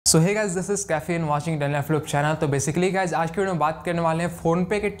So hey guys, this is cafe and watching technical channel. तो basically guys आज की video में बात करने वाले हैं फोन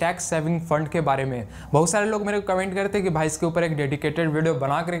पे के टैक्स सेविंग फंड के बारे में। बहुत सारे लोग मेरे को कमेंट करते हैं कि भाई इसके ऊपर एक डेडिकेटेड वीडियो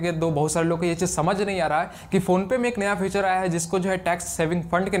बना करके दो। बहुत सारे लोग को ये चीज़ समझ नहीं आ रहा है कि फोन पे में एक नया फीचर आया है जिसको जो है टैक्स सेविंग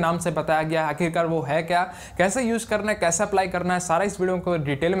फंड के नाम से बताया गया है। आखिरकार वो है क्या, कैसे यूज करना है, कैसे अप्लाई करना है, सारा इस वीडियो को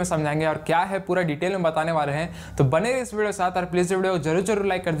डिटेल में समझाएंगे और क्या है पूरा डिटेल में बताने वाले हैं। तो बने इस वीडियो के साथ और प्लीज वीडियो को जरूर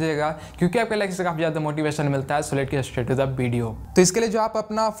लाइक कर दीजिएगा क्योंकि आपके लाइक से काफी ज्यादा मोटिवेशन मिलता है। So let's get start to the video. तो इसके लिए जो आप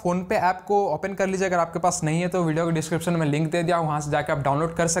अपना फोन पे ऐप को ओपन कर लीजिए। अगर आपके पास नहीं है तो वीडियो के डिस्क्रिप्शन में लिंक दे दिया, वहां से जाकर आप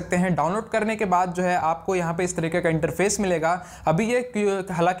डाउनलोड कर सकते हैं। डाउनलोड करने के बाद जो है आपको यहाँ पे इस तरीके का इंटरफेस मिलेगा। अभी ये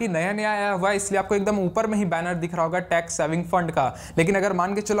हालांकि नया आया हुआ है इसलिए आपको एकदम ऊपर में ही बैनर दिख रहा होगा टैक्स सेविंग फंड का। लेकिन अगर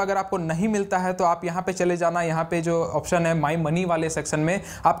मान के चलो अगर आपको नहीं मिलता है तो आप यहाँ पे चले जाना। यहाँ पे जो ऑप्शन है माई मनी वाले सेक्शन में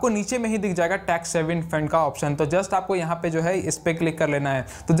आपको नीचे में ही दिख जाएगा टैक्स सेविंग फंड का ऑप्शन। तो जस्ट आपको यहाँ पे जो है इस पे क्लिक कर लेना है।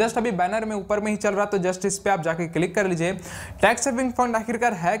 तो जस्ट अभी बैनर में ऊपर में ही चल रहा तो जस्ट इस पे आप जाके क्लिक कर लीजिए। टैक्स सेविंग फंड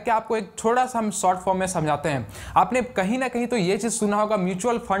आखिरकार है क्या, आपको एक थोड़ा सा हम शॉर्ट फॉर्म में समझाते हैं। आपने कहीं ना कहीं तो ये चीज सुना होगा,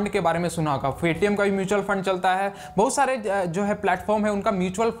 म्यूचुअल फंड के बारे में सुना होगा। पेटीएम का भी म्यूचुअल फंड चलता है, बहुत सारे जो है प्लेटफॉर्म है उनका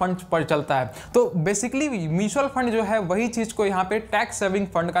म्यूचुअल फंड पर चलता है। तो बेसिकली म्यूचुअल फंड जो है वही चीज को यहाँ पे टैक्स सेविंग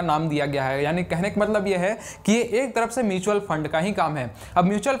फंड का नाम दिया गया है। यानी कहने का मतलब ये है कि ये एक तरफ से म्यूचुअल फंड का ही काम है। अब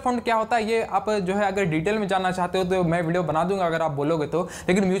म्यूचुअल फंड क्या होता है ये आप जो है अगर डिटेल में जानना चाहते हो तो मैं वीडियो बना दूंगा अगर आप बोलोगे तो।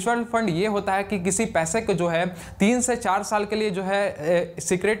 लेकिन म्यूचुअल फंड ये होता है कि किसी पैसे को जो है 3 से 4 साल के लिए जो है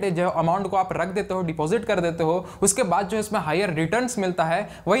सीक्रेट जो अमाउंट को आप रख देते हो, डिपॉजिट कर देते हो, उसके बाद जो इसमें हायर रिटर्न्स मिलता है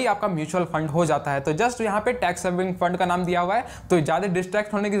वही आपका म्यूचुअल फंड हो जाता है। तो जस्ट यहाँ पे टैक्स सेविंग फंड का नाम दिया हुआ है तो ज्यादा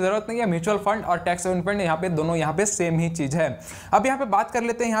डिस्ट्रैक्ट होने की जरूरत नहीं है। म्यूचुअल फंड और टैक्स सेविंग फंड यहाँ पे दोनों यहाँ पे सेम ही चीज है। अब यहाँ पे बात कर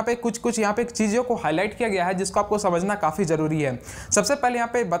लेते हैं, यहाँ पे कुछ यहाँ पे चीजों को हाईलाइट किया गया है जिसको आपको समझना काफी जरूरी है। सबसे पहले यहाँ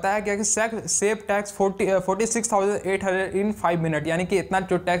पे बताया गया कि सेव टैक्स 46,800 इन 5 मिनट, यानी कि इतना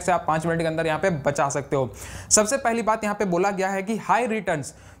जो टैक्स है आप 5 मिनट के अंदर यहाँ पे बचा सकते हो। सबसे पहली बात यहाँ पे बोला गया है कि हाई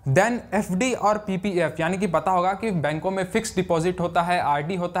रिटर्न्स देन एफडी और पीपीएफ, यानी कि पता होगा कि बैंकों में फिक्स डिपॉजिट होता है,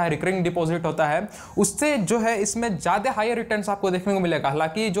 आरडी होता है, रिकरिंग डिपॉजिट होता है, उससे जो है इसमें ज्यादा हायर रिटर्न्स आपको देखने को मिलेगा।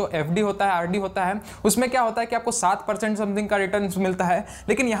 हालांकि जो एफडी होता है, आरडी होता है, उसमें क्या होता है कि आपको 7% समथिंग का रिटर्न्स मिलता है।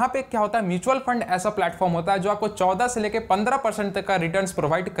 लेकिन यहाँ पे क्या होता है, म्यूचुअल फंड ऐसा प्लेटफॉर्म होता है जो आपको 14 से लेकर 15% तक का रिटर्न्स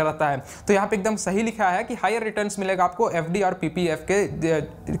प्रोवाइड कराता है। तो यहाँ पे एकदम सही लिखा है कि हायर रिटर्न्स मिलेगा आपको एफडी और पीपीएफ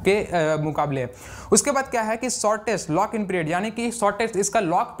के मुकाबले। उसके बाद क्या है कि शॉर्टेस्ट लॉक इन पीरियड, यानी कि शॉर्टेस्ट इसका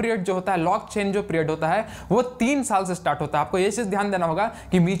लॉक पीरियड जो होता है, लॉक चेन जो पीरियड होता है वो 3 साल से स्टार्ट होता है। आपको ये चीज ध्यान देना होगा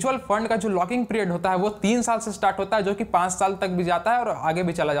कि म्यूचुअल फंड का जो लॉकिंग पीरियड होता है वो 3 साल से स्टार्ट होता है, जो कि 5 साल तक भी जाता है और आगे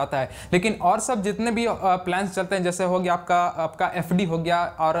भी चला जाता है। लेकिन और सब जितने भी प्लान्स चलते हैं, जैसे हो गया आपका एफडी हो गया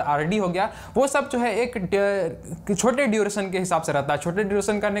और आरडी हो गया, वो सब जो है एक छोटे ड्यूरेशन के हिसाब से रहता है। छोटे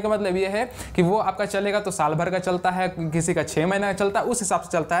ड्यूरेशन करने का मतलब ये है कि वो आपका चलेगा तो साल भर का चलता है, किसी का 6 महीना का चलता है, उस हिसाब से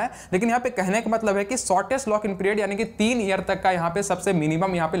चलता है। लेकिन यहाँ पे कहने का मतलब है कि शॉर्टेस्ट लॉक इन पीरियड यानी कि 3 ईयर तक का यहाँ पे सबसे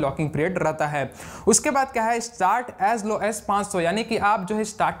मिनिमम यहाँ पे लॉकिंग पीरियड रहता है। उसके बाद क्या है, स्टार्ट एज लो एज 500, यानी कि आप जो है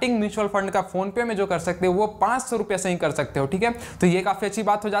स्टार्टिंग म्यूचुअल फंड का फोन पे में जो कर सकते हो वो 500 रुपए से ही कर सकते हो। ठीक है, तो ये काफी अच्छी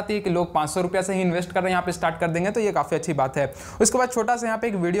बात हो जाती है कि लोग 500 रुपए से ही इन्वेस्ट कर रहे हैं, यहाँ पे स्टार्ट कर देंगे, तो ये काफी अच्छी बात है। उसके बाद छोटा सा यहाँ पे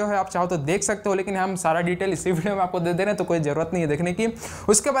एक वीडियो है, आप चाहो तो देख सकते हो, लेकिन हम सारा डिटेल इसी वीडियो में आपको दे दे रहे हैं तो कोई जरूरत नहीं है देखने की।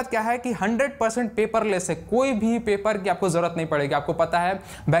 उसके बाद क्या है कि 100% पेपरलेस है, कोई भी पेपर की आपको जरूरत नहीं पड़ेगी। आपको पता है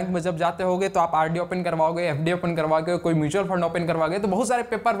बैंक में जब जाते होगे तो आप आरडी ओपन करवाओगे, एफडी ओपन करवाओगे, कोई म्यूचुअल फंड ओपन करवाओगे तो बहुत सारे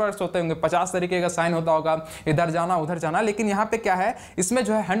पेपर वर्क होते होंगे, 50 तरीके का साइन होता होगा, इधर जाना उधर जाना। लेकिन यहाँ पे क्या है, इसमें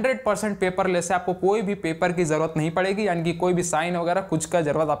जो है 100% पेपरलेस है, आपको कोई भी पेपर की जरूरत नहीं पड़ेगी, यानी कि कोई भी साइन वगैरह कुछ का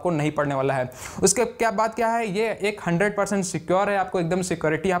जरूरत आपको नहीं पड़ने वाला है। उसके क्या बात क्या है, ये एक 100% सिक्योर है, आपको एकदम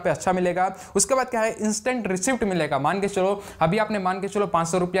सिक्योरिटी यहाँ पे अच्छा मिलेगा। उसके बाद क्या है, इंस्टेंट रिसिप्ट मिलेगा। मान के चलो अभी आपने मान के चलो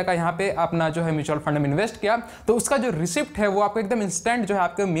 500 रुपया का यहाँ पे अपना जो है म्यूचुअल फंड में इन्वेस्ट किया, तो उसका जो रिसिप्ट है वो आपको एकदम इंस्टेंट जो है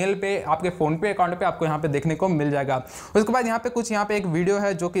आपके मेल पे, आपके फोन पे अकाउंट पे आपको यहाँ पे देखने को मिल जाएगा। उसके बाद यहाँ पे कुछ यहाँ पे एक वीडियो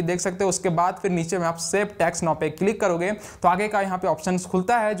है जो कि देख सकते हो। उसके बाद फिर नीचे में आप सेव टैक्स नाउ पे क्लिक करोगे तो आगे का यहाँ पे ऑप्शन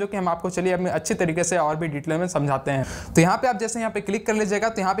खुलता है जो कि हम आपको चलिए अपने अच्छी तरीके से और भी डिटेल में समझाते हैं। तो यहाँ पे आप जैसे यहाँ पे क्लिक कर लीजिएगा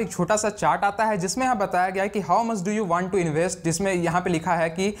तो यहाँ पे एक छोटा सा चार्ट आता है जिसमें यहाँ बताया गया है कि how much do you want to invest, जिसमें यहाँ पे लिखा है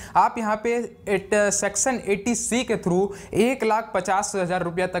कि आप यहाँ पे सेक्शन 80C के थ्रू 1,50,000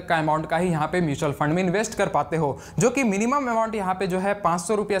 रुपया तक का अमाउंट का ही यहाँ पे म्यूचुअल फंड में इन्वेस्ट कर पाते हो, जो कि मिनिमम अमाउंट यहाँ पे जो है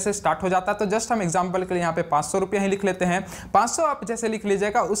 500 रुपया से स्टार्ट हो जाता है। तो जस्ट हम एग्जाम्पल के लिए यहाँ पे 500 रुपया ही लिख लेते हैं। 500 आप जैसे लिख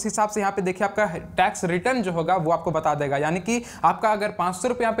लीजिएगा उस हिसाब से यहाँ पे देखिए आपका टैक्स रिटर्न जो होगा वो आपको बता देगा। यानी कि आपका अगर 500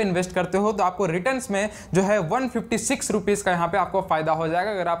 रुपये यहाँ पे इन्वेस्ट करते हो तो आपको रिटर्न्स में जो है 156 रुपीज का यहाँ पे आपको फायदा हो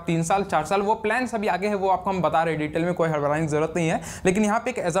जाएगा। अगर आप 3 साल 4 साल, वो प्लान अभी आगे है वो आपको हम बता रहे हैं डिटेल में, कोई हड़बड़ाने की जरूरत नहीं है। लेकिन यहाँ पे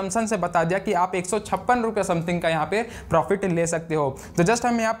एक एजम्पशन से बता दिया कि आप 156 रुपये समथिंग का यहाँ पे प्रॉफिट ले सकते हो। तो जस्ट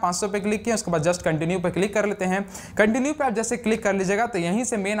हम यहाँ 500 पे क्लिक किए, उसके बाद जस्ट कंटिन्यू पे क्लिक कर लेते हैं। कंटिन्यू पे आप जैसे क्लिक कर लीजिएगा तो यहीं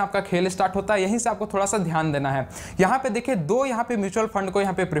से मेन आपका खेल स्टार्ट होता है, यहीं से आपको थोड़ा सा ध्यान देना है। यहाँ पे देखिए 2 यहाँ पे म्यूचुअल फंड को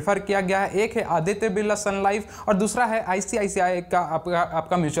यहाँ पे प्रेफर किया गया है। एक है आदित्य बिरला सन लाइफ और दूसरा है आईसीआईसीआई का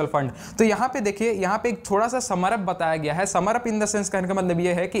आपका म्यूचुअल फंड। तो यहाँ पे देखिए, यहाँ पे एक थोड़ा सा समरअप बताया गया है। समरअप इन द सेंस कहने का मतलब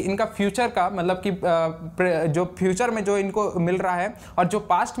ये है कि इनका फ्यूचर का मतलब कि जो फ्यूचर में जो इनको मिल रहा है और जो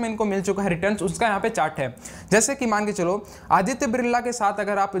पास्ट में इनको मिल चुका है रिटर्न्स, उसका यहाँ पे चार्ट है। जैसे कि मान के चलो आदित्य बिरला के साथ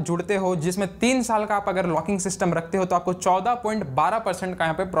अगर आप जुड़ते हो, जिसमें 3 साल का आप अगर लॉकिंग सिस्टम रखते हो, तो आपको 14.12% का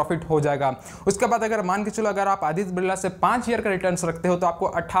यहाँ पे प्रॉफिट हो जाएगा। उसके बाद अगर मान के चलो अगर आप आदित्य बिरला से 5 ईयर का रिटर्न्स रखते हो, तो आपको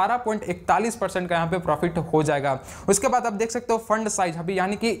 18.41% का यहाँ पे प्रॉफिट हो जाएगा। उसके बाद आप देख सकते हो फंड साइज, अभी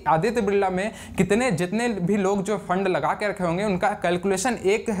यानी कि आदित्य बिरला में जितने भी लोग जो फंड लगा के रखे होंगे उनका कैलकुलेशन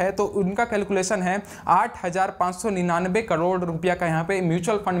एक है, तो उनका कैलकुलेशन है 8,599 करोड़ रुपया का यहाँ पे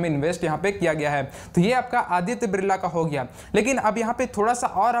म्यूचुअल फंड में इन्वेस्ट यहाँ पे किया गया है। तो ये आपका आदित्य बिरला का हो गया। लेकिन अब यहाँ पे थोड़ा सा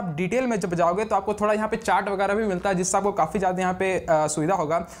और आप डिटेल में जब जाओगे तो आपको थोड़ा यहाँ पे चार्ट वगैरह भी मिलता है, जिससे आपको काफी ज्यादा यहाँ पे सुविधा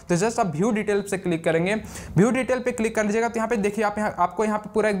होगा। तो जस्ट आप व्यू डिटेल से क्लिक करेंगे, व्यू डिटेल पे क्लिक कर लीजिएगा, तो यहाँ पे देखिए आपको यहाँ पे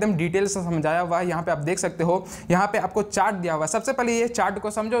पूरा एकदम डिटेल से समझाया हुआ है। यहाँ पे आप देख सकते हो, यहाँ पे आपको चार्ट दिया हुआ है। सबसे पहले ये चार्ट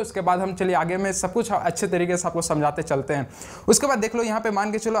को समझो, उसके बाद हम चलिए आगे में सब कुछ अच्छे तरीके से आपको समझाते चलते हैं। उसके बाद देख लो, यहाँ पे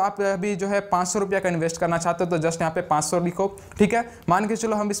मान के चलो आप अभी जो है 500 रुपया का इन्वेस्ट करना चाहते हो, तो जस्ट यहाँ पे 500 लिखो, ठीक है। मान के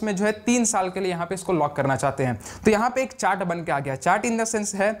चलो हम इसमें जो है 3 साल के लिए यहाँ पे इसको लॉक करना चाहते हैं, तो यहाँ पे एक चार्ट बन के आ गया। चार्ट इन द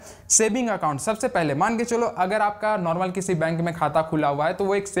सेंस है सेविंग अकाउंट। सबसे पहले मान के चलो अगर आपका नॉर्मल किसी बैंक में खाता खुला हुआ है, तो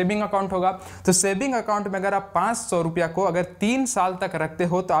वो एक सेविंग अकाउंट होगा। तो सेविंग अकाउंट में अगर आप 500 रुपया को अगर 3 साल तक रखते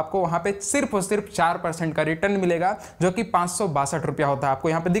हो, तो आपको वहां पे सिर्फ और सिर्फ 4% का रिटर्न मिलेगा, जो कि 562 रुपया होता है। आपको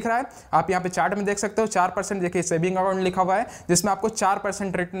यहाँ पे दिख रहा है, आप यहाँ पे चार्ट में देख सकते हो 4%। देखिए सेविंग अकाउंट लिखा हुआ है, जिसमें आपको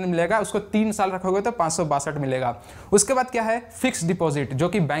 4% रिटर्न मिलेगा। उसको 3 साल रखोगे तो 562 मिलेगा। उसके बाद क्या है, फिक्स डिपॉजिट, जो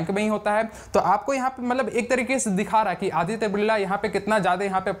कि बैंक में ही होता है। तो आपको यहाँ पे मतलब एक तरीके से दिखा रहा है कि आदित्य बिरला यहाँ पे कितना ज्यादा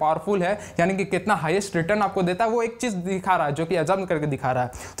यहाँ पे पावरफुल है, यानी कि कितना हाईएस्ट रिटर्न आपको देता है, वो एक चीज दिखा रहा है, जो कि अजम्प करके दिखा रहा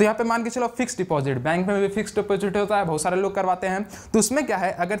है। तो यहाँ पे मान के चलो फिक्स डिपॉजिट, बैंक में भी फिक्स डिपॉजिट होता है, बहुत सारे लोग करवाते हैं। तो उसमें क्या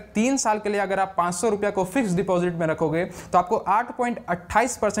है, अगर 3 साल के लिए अगर आप 500 रुपया को फिक्स डिपॉजिट में रखोगे, तो आपको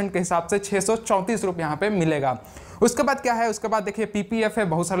 8.28% के हिसाब से 634 रुपये यहाँ पे मिलेगा। उसके बाद क्या है, उसके बाद देखिए पीपीएफ है,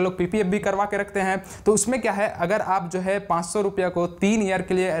 बहुत सारे लोग पीपीएफ भी करवा के रखते हैं। तो उसमें क्या है, अगर आप जो है 500 रुपया को 3 ईयर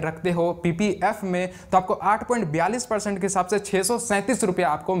के लिए रखते हो पीपीएफ में, तो आपको 8.42% के हिसाब से 637 रुपया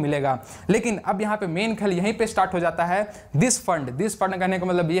आपको मिलेगा। लेकिन अब यहाँ पे मेन खेल यहीं पे स्टार्ट हो जाता है। दिस फंड कहने का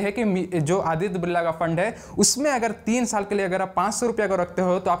मतलब ये है कि जो आदित्य बिरला का फंड है, उसमें अगर 3 साल के लिए अगर आप 500 रुपया को रखते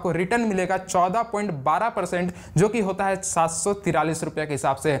हो, तो आपको रिटर्न मिलेगा 14.12%, जो कि होता है 743 रुपया के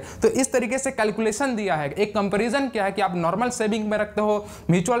हिसाब से। तो इस तरीके से कैलकुलेशन दिया है। एक कंपेरिजन क्या है कि आप नॉर्मल सेविंग में रखते हो,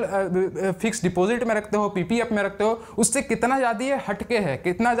 म्यूचुअल फिक्स डिपॉजिट में रखते हो, पीपीएफ में रखते हो, उससे कितना ज्यादा ये हटके है,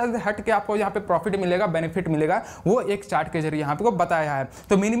 कितना ज्यादा हटके आपको यहाँ पे प्रॉफिट मिलेगा, बेनिफिट मिलेगा, वो एक चार्ट के जरिए यहाँ पे को बताया है।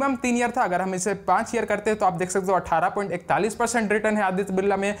 तो मिनिमम 3 ईयर था, अगर हम इसे 5 ईयर करते हैं तो आप देख सकते हो 18.41% रिटर्न है आदित्य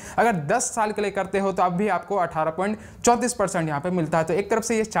बिरला में। अगर 10 साल के लिए करते हो तो अब भी आपको 18.34% यहाँ पे मिलता है। तो एक तरफ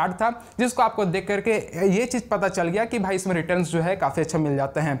से ये चार्ट था, जिसको आपको देख करके ये चीज पता चल गया कि भाई इसमें रिटर्न जो है काफी अच्छा मिल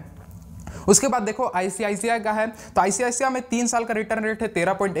जाते हैं। उसके बाद देखो आईसीआईसीआई का है, तो आईसीआईसीआई में 3 साल का रिटर्न रेट है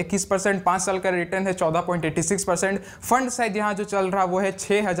 13.21%, 5 साल का रिटर्न है 14.86%। फंड साइज यहाँ जो चल रहा है वो है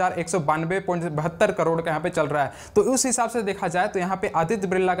 6,192.72 करोड़ का यहाँ पे चल रहा है। तो उस हिसाब से देखा जाए तो यहाँ पे आदित्य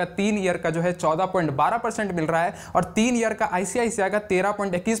बिरला का 3 ईयर का जो है 14.12% मिल रहा है, और 3 ईयर का आईसीआईसीआई का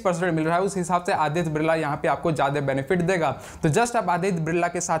 13.21% मिल रहा है। उस हिसाब से आदित्य बिरला यहाँ पे आपको ज्यादा बेनिफिट देगा। तो जस्ट आप आदित्य बिरला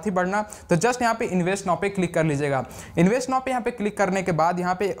के साथ ही बढ़ना, तो जस्ट यहाँ पे इन्वेस्ट नाउ पे क्लिक कर लीजिएगा। इन्वेस्ट नाउ पे यहाँ पे क्लिक करने के बाद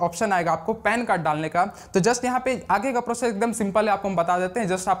यहाँ पे ऑप्शन आएगा आपको पैन कार्ड डालने का। तो जस्ट यहाँ पे आगे का प्रोसेस एकदम सिंपल है, आपको हम बता देते हैं।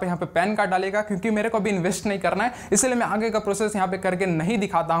 जस्ट आप यहाँ पे पैन कार्ड डालेगा, क्योंकि मेरे को भी इन्वेस्ट नहीं करना है, इसलिए मैं आगे का प्रोसेस यहाँ पे करके नहीं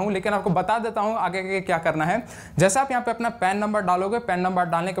दिखाता हूँ, लेकिन आपको बता देता हूँ आगे के क्या करना है। जैसे आप यहाँ पे अपना पैन नंबर डालोगे, पैन नंबर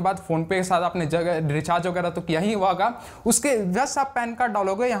डालने के बाद फोन पे के साथ आपने जगह रिचार्ज वगैरह तो किया ही होगा, उसके जस्ट आप पैन कार्ड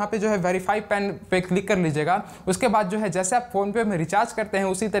डालोगे, यहाँ पे जो है वेरीफाई पैन पे क्लिक कर लीजिएगा। उसके बाद जो है जैसे आप फोन पे में रिचार्ज करते हैं,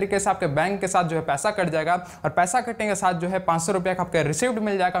 उसी तरीके से आपके बैंक के साथ जो है पैसा कट जाएगा, और पैसा कटने के साथ जो है 500 रुपया का आपका रिसिप्ट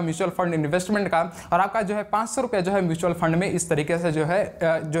मिल जाएगा म्यूचुअल फंड इन्वेस्टमेंट का, और आपका जो है 500 रुपया जो है म्यूचुअल फंड में इस तरीके से जो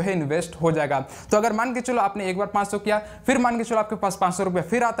है इन्वेस्ट हो जाएगा। तो अगर मान के चलो आपने एक बार 500 किया, फिर मान के चलो आपके पास 500 रुपया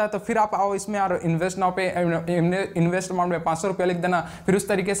फिर आता है, तो फिर आप आओ इसमें और इन्वेस्ट नाउ पे इन्वेस्ट अमाउंट में 500 रुपया लिख देना। फिर उस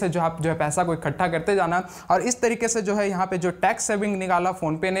तरीके से जो आप जो है पैसा को इकट्ठा करते जाना, और इस तरीके से जो है यहाँ पे जो टैक्स सेविंग निकाला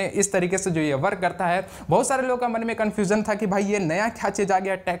फोन पे ने, इस तरीके से जो ये वर्क करता है। बहुत सारे लोगों का मन में कंफ्यूजन था कि भाई ये नया क्या चीज आ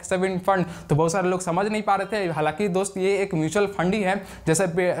गया टैक्स सेविंग फंड, तो बहुत सारे लोग समझ नहीं पा रहे थे। हालांकि दोस्त ये एक म्यूचुअल फंड ही है,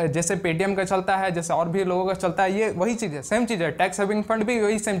 जैसे पेटीएम का चलता है, जैसे और भी लोगों का चलता है, ये वही चीज़ है, सेम चीज़ है। टैक्स सेविंग फंड भी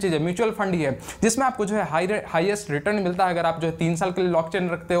वही सेम चीज़ है, म्यूचुअल फंड ही है, जिसमें आपको जो है हाईएस्ट रिटर्न मिलता है। अगर आप जो है 3 साल के लिए लॉक चेन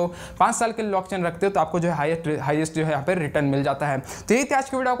रखते हो, 5 साल के लिए लॉक चेन रखते हो, तो आपको जो है हाईएस्ट जो है यहाँ पे रिटर्न मिल जाता है। तो यही आज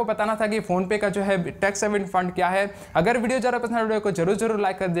की वीडियो आपको बताना था कि फोन पे का जो है टैक्स सेविंग फंड क्या है। अगर वीडियो ज़्यादा पसंद है, वीडियो को जरूर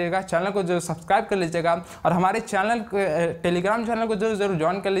लाइक कर दीजिएगा, चैनल को जो सब्सक्राइब कर लीजिएगा, और हमारे चैनल टेलीग्राम चैनल को जरूर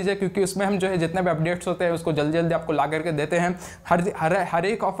ज्वाइन कर लीजिए, क्योंकि उसमें हम जो है जितने भी अपडेट्स होते हैं उसको जल्दी आपको ला करके देते हैं। हर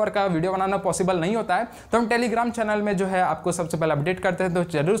एक ऑफर का वीडियो बनाना पॉसिबल नहीं होता है, तो हम टेलीग्राम चैनल में जो है आपको सबसे पहले अपडेट करते हैं। तो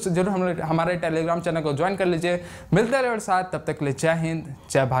जरूर हमारे टेलीग्राम चैनल को ज्वाइन कर लीजिए। मिलते रहे और साथ, तब तक के लिए जय हिंद,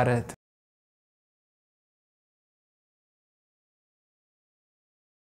 जय भारत।